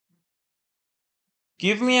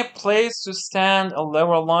Give me a place to stand, a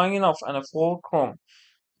lever long enough, and a fulcrum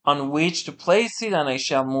on which to place it, and I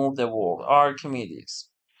shall move the world. Archimedes.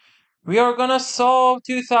 We are gonna solve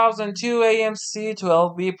 2002 AMC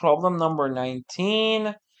 12B problem number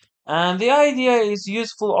 19. And the idea is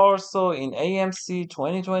useful also in AMC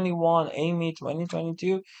 2021, AME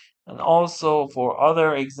 2022, and also for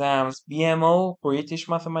other exams, BMO, British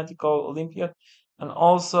Mathematical Olympiad, and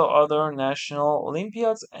also other national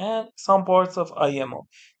Olympiads and some parts of IMO,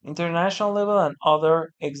 international level and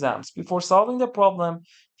other exams. Before solving the problem,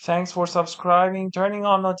 thanks for subscribing, turning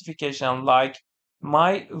on notification, like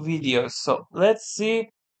my videos. So let's see.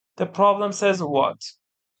 The problem says what?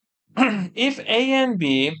 If A and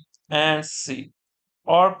B and C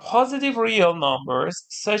are positive real numbers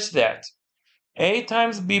such that A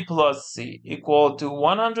times B plus C equal to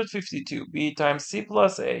 152, B times C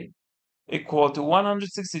plus A equal to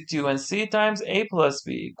 162, and C times A plus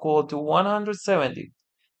B equal to 170,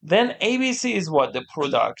 then ABC is what? The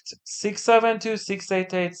product. 672,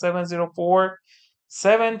 688, 704,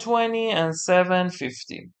 720, and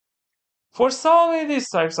 750. For solving these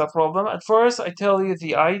types of problem, at first I tell you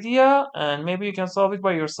the idea and maybe you can solve it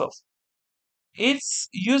by yourself. It's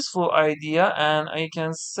useful idea and I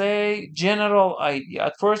can say general idea.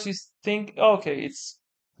 At first you think, okay, it's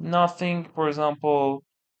nothing, for example,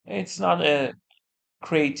 it's not a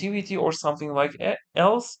creativity or something like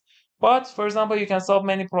else. But for example, you can solve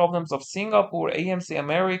many problems of Singapore, AMC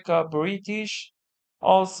America, British,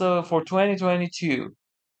 also for 2022.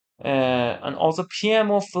 And also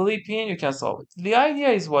PMO Philippine, you can solve it. The idea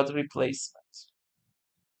is what? Replacement.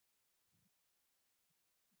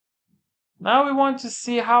 Now we want to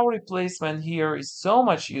see how replacement here is so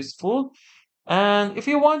much useful. And if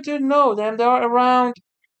you want to know them, there are around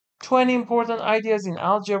 20 important ideas in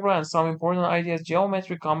algebra and some important ideas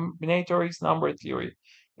geometry, combinatorics, number theory.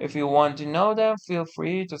 If you want to know them, feel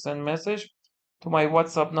free to send message to my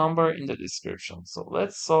WhatsApp number in the description. So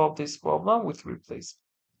let's solve this problem with replacement.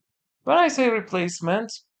 When I say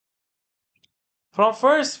replacement, from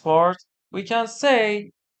first part, we can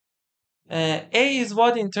say A is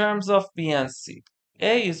what in terms of B and C?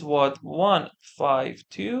 A is what?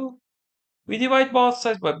 152. We divide both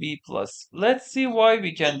sides by B plus. Let's see why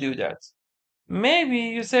we can do that. Maybe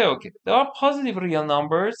you say, okay, there are positive real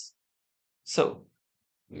numbers. So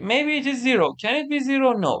maybe it is 0. Can it be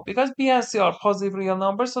 0? No, because B and C are positive real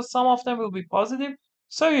numbers, so some of them will be positive.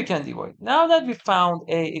 So you can divide. Now that we found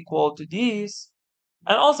A equal to this,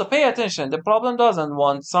 and also pay attention, the problem doesn't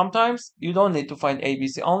want, sometimes you don't need to find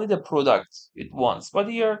ABC, only the product it wants. But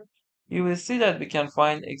here you will see that we can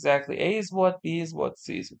find exactly A is what, B is what,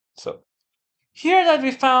 C is what. So here that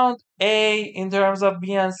we found A in terms of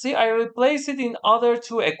B and C, I replace it in other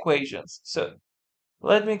two equations. So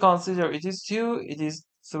let me consider it is 2, it is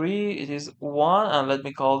 3, it is 1, and let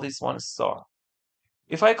me call this one star.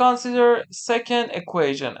 If I consider second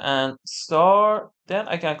equation and star, then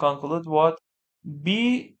I can conclude what?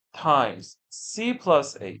 B times C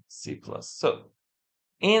plus A, C plus. So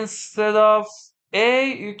instead of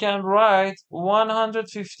A, you can write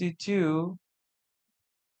 152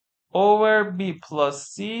 over B plus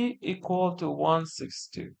C equal to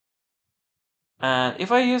 162. And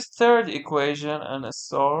if I use third equation and a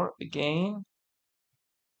star again,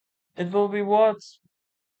 it will be what?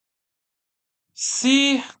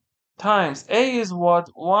 C times A is what?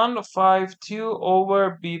 152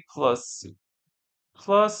 over B plus C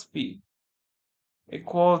plus B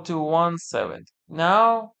equal to 170.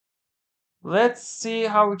 Now, let's see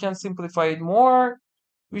how we can simplify it more.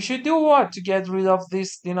 We should do what to get rid of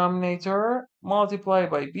this denominator? Multiply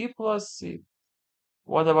by B plus C.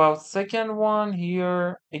 What about second one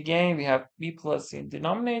here? Again, we have B plus C in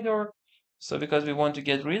denominator. So because we want to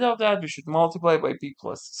get rid of that, we should multiply by B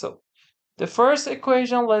plus C. So the first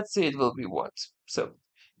equation, let's see, it will be what? So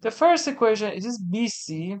the first equation, it is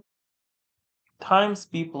BC times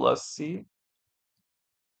B plus C.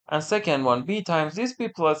 And second one, B times this B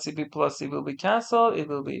plus C will be cancelled. It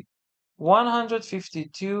will be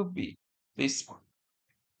 152B, this one,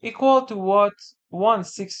 equal to what?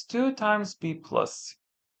 162 times B plus C.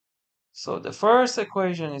 So the first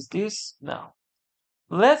equation is this. Now,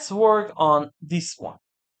 let's work on this one.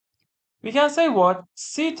 We can say what?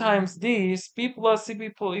 C times this, B plus C, B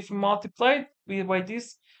plus, if we multiply it by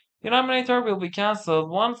this, denominator will be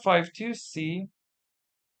cancelled. 152C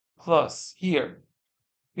plus here.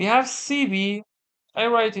 We have CB. I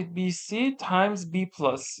write it BC times B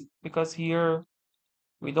plus C because here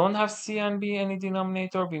we don't have C and B any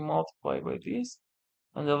denominator. We multiply by this.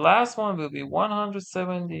 And the last one will be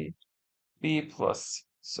 170 B plus C.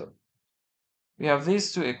 So We have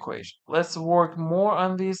these two equations. Let's work more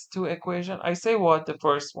on these two equations. I say what? The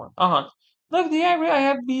first one. Look, the area, I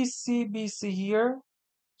have BC here.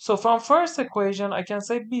 So from first equation, I can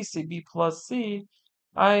say BC, B plus C.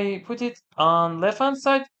 I put it on left-hand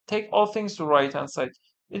side, take all things to right-hand side.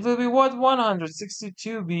 It will be what?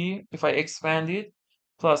 162B, if I expand it,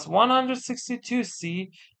 plus 162C.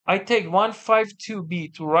 I take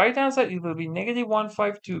 152B to right-hand side, it will be negative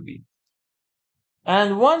 152B.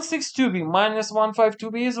 And 162B minus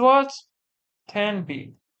 152B is what?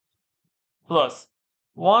 10B plus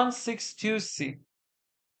 162C.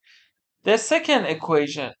 The second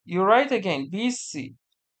equation, you write again BC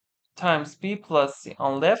times B plus C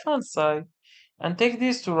on left hand side and take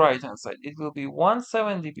this to right hand side. It will be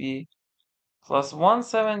 170B plus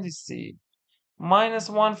 170C minus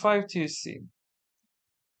 152C.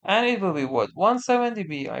 And it will be what?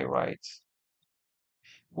 170B, I write.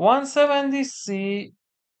 170C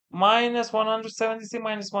minus 170C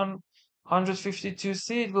minus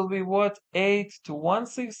 152C. It will be what? 8 to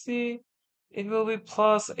 160. It will be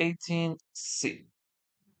plus 18C.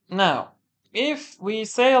 Now, if we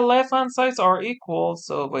say left-hand sides are equal,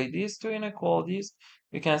 so by these two inequalities,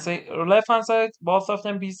 we can say left-hand side, both of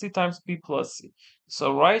them BC times B plus C.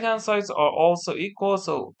 So right-hand sides are also equal,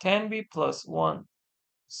 so 10B plus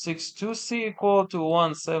 162C equal to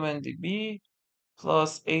 170B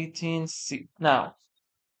plus 18C. Now,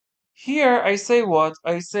 here I say what?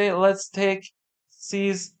 I say let's take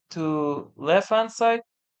C's to left-hand side,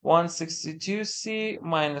 162C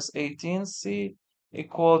minus 18C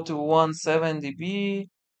equal to 170B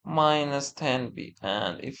minus 10B.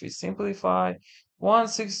 And if we simplify,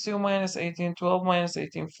 162 minus 18, 12 minus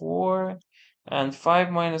 18, 4, and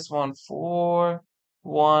 5 minus 1, 4,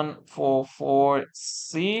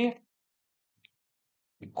 144C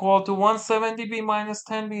equal to 170B minus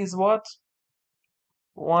 10B is what?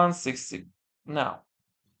 160. Now,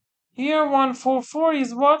 here 144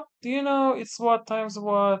 is what? Do you know it's what times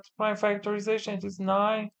what? Prime factorization, it is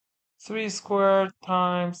 9. 3 squared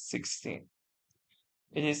times 16.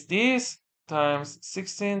 It is this times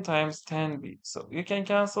 16 times 10b. So you can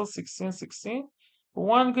cancel 16, 16.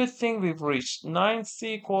 One good thing we've reached 9c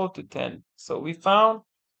equal to 10. So we found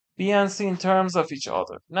b and c in terms of each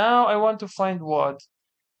other. Now I want to find what?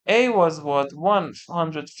 A was what?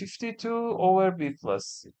 152 over b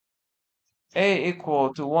plus c. A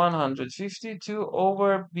equal to 152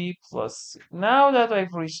 over b plus c. Now that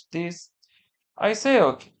I've reached this, I say,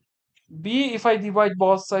 okay, b, if I divide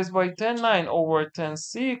both sides by 10, 9 over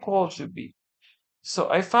 10c equal to b. So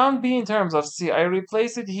I found b in terms of c. I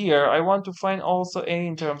replace it here. I want to find also a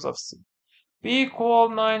in terms of c. b equal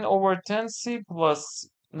 9 over 10c plus c.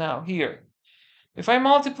 Now here, if I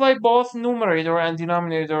multiply both numerator and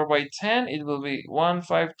denominator by 10, it will be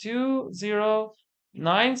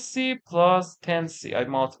 15209c plus 10c. I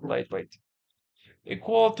multiplied by 10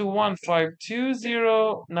 equal to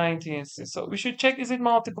 15219c. So we should check, is it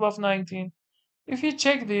multiple of 19? If you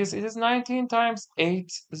check this, it is 19 times 80.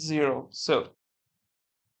 So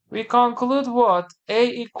we conclude what?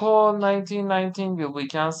 A equal 1919 will be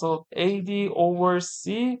cancelled. AD over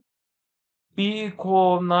C. B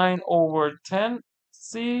equal 9 over 10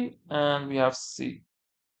 C. And we have C.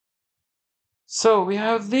 So we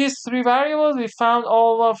have these three variables. We found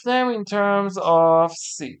all of them in terms of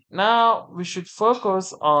C. Now we should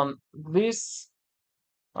focus on this,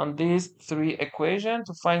 on these three equations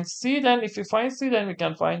to find C. Then if we find C, then we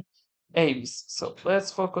can find A's. So let's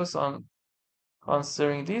focus on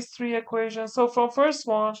considering these three equations. So for first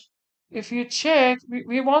one, if you check,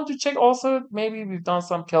 we want to check also, maybe we've done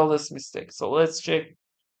some careless mistake. So let's check.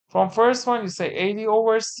 From first one, you say 80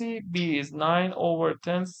 over C, B is 9 over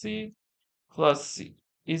 10C plus C.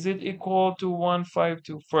 Is it equal to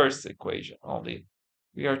 152? First equation only?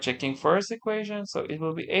 We are checking first equation, so it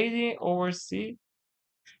will be 80 over C.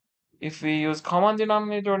 If we use common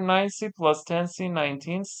denominator 9C plus 10C,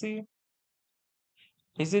 19C,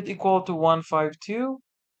 is it equal to 152?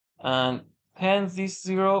 And hence this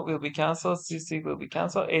 0 will be cancelled, CC will be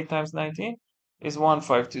cancelled. 8 times 19 is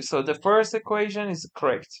 152. So the first equation is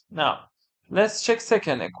correct. Now, let's check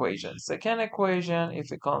second equation. Second equation, if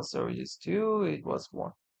we consider this 2, it was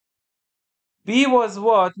 1. B was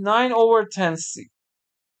what? 9 over 10C.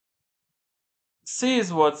 C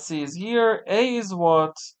is what? C is here. A is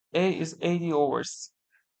what? A is 80 over C.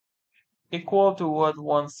 Equal to what?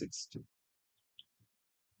 162.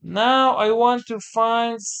 Now I want to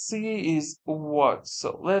find C is what?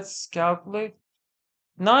 So let's calculate.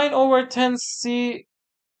 9 over 10C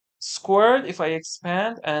squared, if I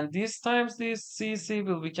expand, and this times this, C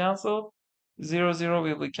will be cancelled. 0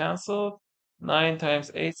 will be cancelled. 9 times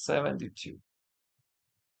 8, 72.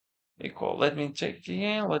 equal. Let me check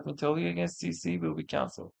again. Let me tell you again. C will be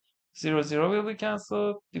cancelled. 0, 0 will be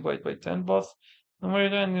cancelled. Divide by 10 both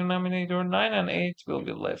numerator and denominator. 9 and 8 will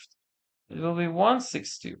be left. It will be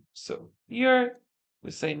 162. So here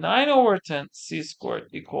we say 9 over 10 c squared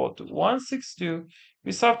equal to 162.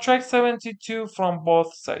 We subtract 72 from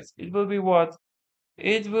both sides. It will be what?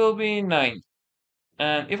 It will be 9.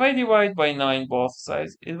 And if I divide by 9 both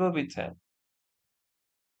sides, it will be 10.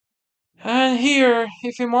 And here,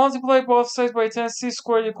 if you multiply both sides by 10, c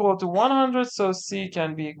squared equal to 100, so c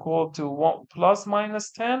can be equal to 1 plus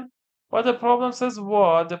minus 10. But the problem says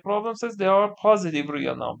what? The problem says they are positive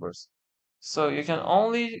real numbers. So you can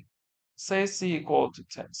only say c equal to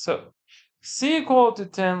 10. So c equal to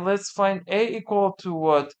 10, let's find a equal to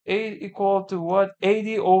what? A equal to what?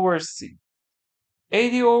 80 over c.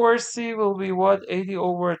 80 over c will be what? 80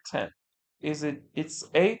 over 10. It's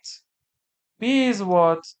 8? B is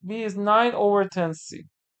what? B is 9 over 10c.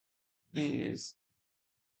 B is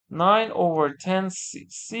 9 over 10c.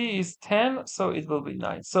 C is 10, so it will be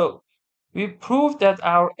 9. So we proved that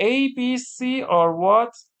our A, B, C are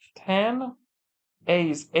what? 10. A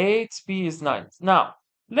is 8, B is 9. Now,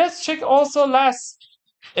 let's check also last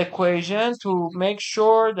equation to make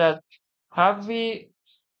sure that have we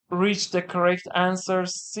reached the correct answer.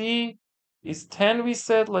 C is 10, we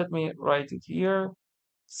said. Let me write it here.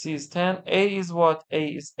 C is 10. A is what? A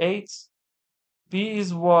is 8. B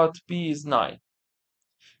is what? B is 9.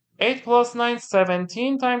 8 plus 9,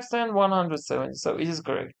 17 times 10, 170. So it is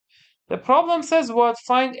correct. The problem says what?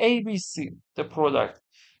 Find ABC, the product.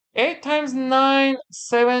 8 times 9,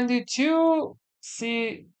 72.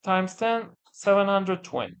 C times 10,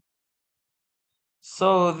 720.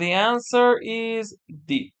 So the answer is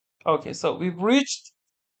D. Okay, so we've reached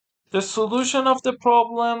the solution of the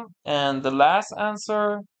problem and the last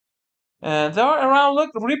answer. And there are around,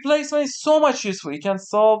 look, replacement is so much useful. You can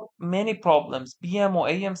solve many problems, BMO,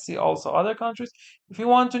 AMC, also other countries. If you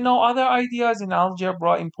want to know other ideas in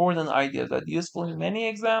algebra, important ideas that are useful in many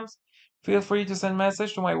exams, feel free to send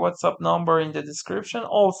message to my WhatsApp number in the description.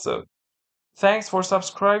 Also, thanks for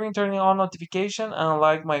subscribing, turning on notification, and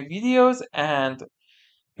like my videos. And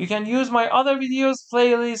you can use my other videos,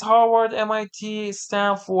 playlist, Harvard, MIT,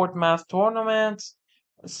 Stanford Math Tournament,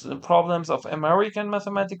 problems of American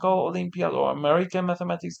Mathematical Olympiad or American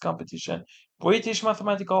Mathematics Competition, British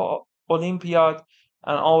Mathematical Olympiad,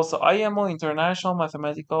 and also IMO, International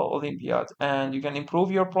Mathematical Olympiad. And you can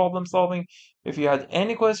improve your problem solving. If you had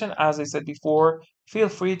any question, as I said before, feel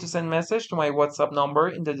free to send message to my WhatsApp number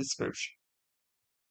in the description.